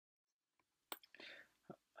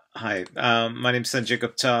Hi, my name is Sanjay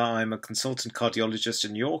Gupta. I'm a consultant cardiologist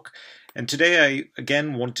in York, and today I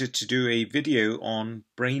again wanted to do a video on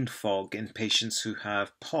brain fog in patients who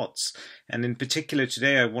have POTS. And in particular,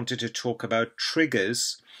 today I wanted to talk about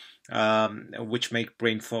triggers which make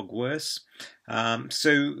brain fog worse.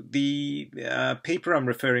 So the paper I'm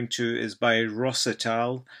referring to is by Ross et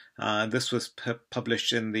al. This was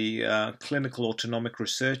published in the Clinical Autonomic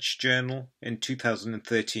Research Journal in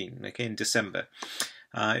 2013, okay, in December.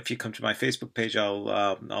 If you come to my Facebook page,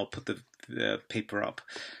 I'll put the paper up.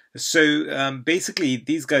 So basically,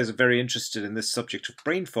 these guys are very interested in this subject of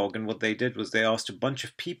brain fog, and what they did was they asked a bunch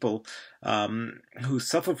of people who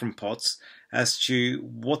suffer from POTS as to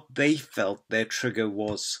what they felt their trigger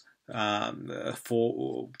was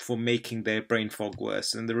for making their brain fog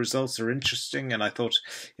worse, and the results are interesting. And I thought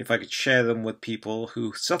if I could share them with people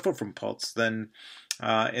who suffer from POTS, then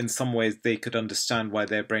in some ways they could understand why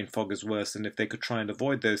their brain fog is worse, and if they could try and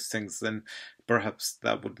avoid those things, then perhaps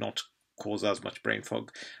that would not cause as much brain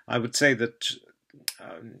fog. I would say that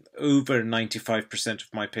over 95%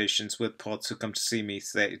 of my patients with POTS who come to see me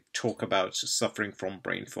talk about suffering from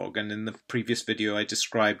brain fog, and in the previous video I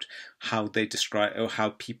described how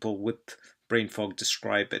people with brain fog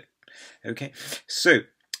describe it. Okay, so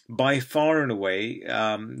by far and away,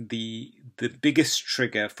 the biggest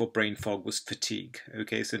trigger for brain fog was fatigue.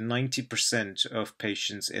 Okay, so 90% of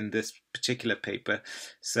patients in this particular paper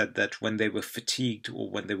said that when they were fatigued or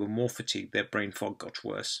when they were more fatigued, their brain fog got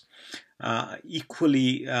worse.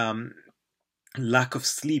 Equally, lack of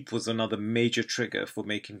sleep was another major trigger for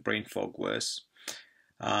making brain fog worse.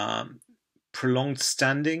 Prolonged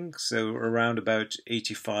standing, so around about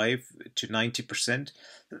 85 to 90%.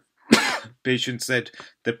 Patients said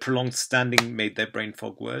that prolonged standing made their brain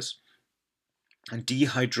fog worse. And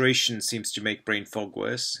dehydration seems to make brain fog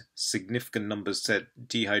worse. Significant numbers said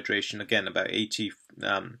dehydration, again about 80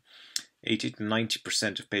 to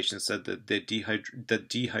 90% of patients said that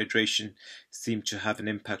dehydration seemed to have an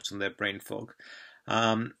impact on their brain fog.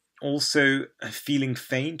 Also, feeling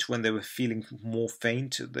faint when they were feeling more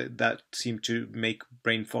faint, that seemed to make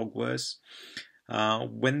brain fog worse.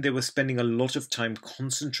 When they were spending a lot of time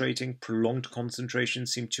concentrating, prolonged concentration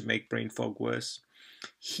seemed to make brain fog worse.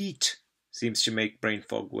 Heat seems to make brain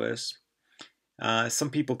fog worse. Some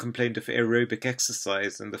people complained of aerobic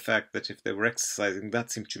exercise and the fact that if they were exercising,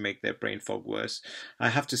 that seemed to make their brain fog worse. I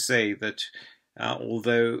have to say that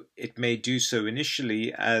although it may do so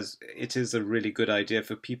initially, as it is a really good idea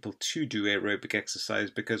for people to do aerobic exercise,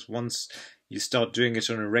 because once you start doing it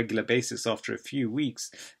on a regular basis after a few weeks,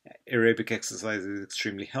 aerobic exercise is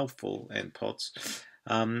extremely helpful in POTS.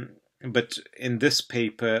 But in this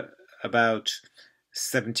paper, about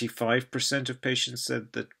 75% of patients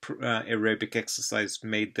said that aerobic exercise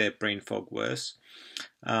made their brain fog worse.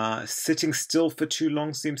 Sitting still for too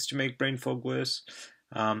long seems to make brain fog worse.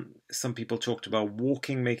 Some people talked about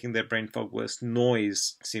walking making their brain fog worse.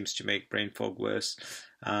 Noise seems to make brain fog worse.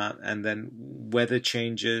 And then weather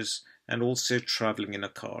changes and also traveling in a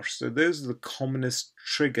car. So those are the commonest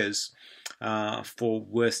triggers for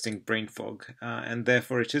worsening brain fog, and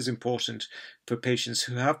therefore it is important for patients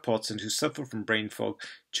who have POTS and who suffer from brain fog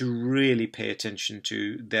to really pay attention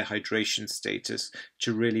to their hydration status,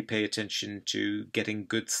 to really pay attention to getting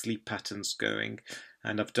good sleep patterns going.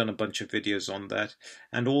 And I've done a bunch of videos on that.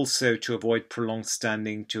 And also to avoid prolonged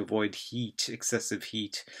standing, to avoid heat, excessive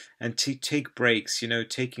heat, and to take breaks. You know,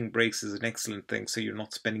 taking breaks is an excellent thing, so you're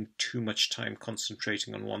not spending too much time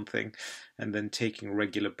concentrating on one thing, and then taking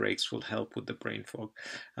regular breaks will help with the brain fog.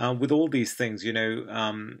 With all these things, you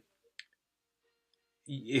know,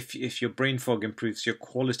 if your brain fog improves, your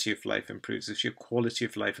quality of life improves. If your quality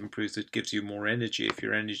of life improves, it gives you more energy. If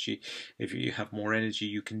you have more energy,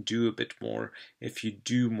 you can do a bit more. If you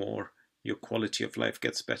do more, your quality of life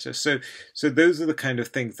gets better. So those are the kind of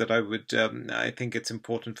things that I think it's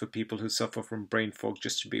important for people who suffer from brain fog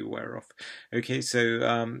just to be aware of. Okay,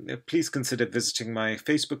 so please consider visiting my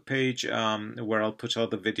Facebook page, where I'll put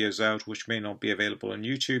other videos out which may not be available on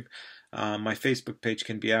YouTube. My Facebook page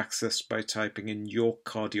can be accessed by typing in York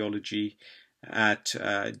Cardiology at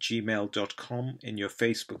gmail.com in your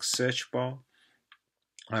Facebook search bar.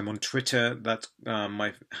 I'm on Twitter.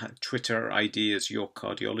 My Twitter ID is York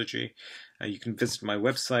Cardiology. You can visit my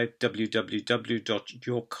website,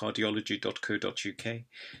 www.yorkcardiology.co.uk.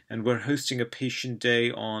 And we're hosting a patient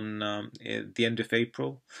day on the end of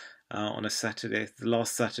April, on a Saturday, the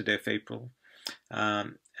last Saturday of April.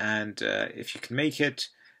 And if you can make it,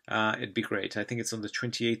 it'd be great. I think it's on the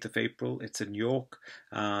 28th of April. It's in York.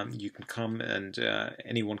 You can come, and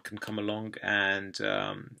anyone can come along, and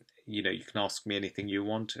you can ask me anything you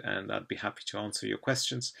want, and I'd be happy to answer your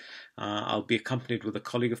questions. I'll be accompanied with a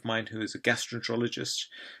colleague of mine who is a gastroenterologist,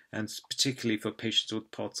 and particularly for patients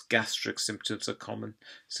with POTS, gastric symptoms are common,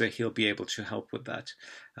 so he'll be able to help with that.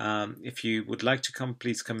 If you would like to come,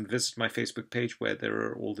 please come and visit my Facebook page where there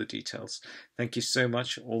are all the details. Thank you so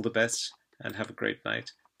much, all the best, and have a great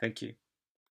night. Thank you.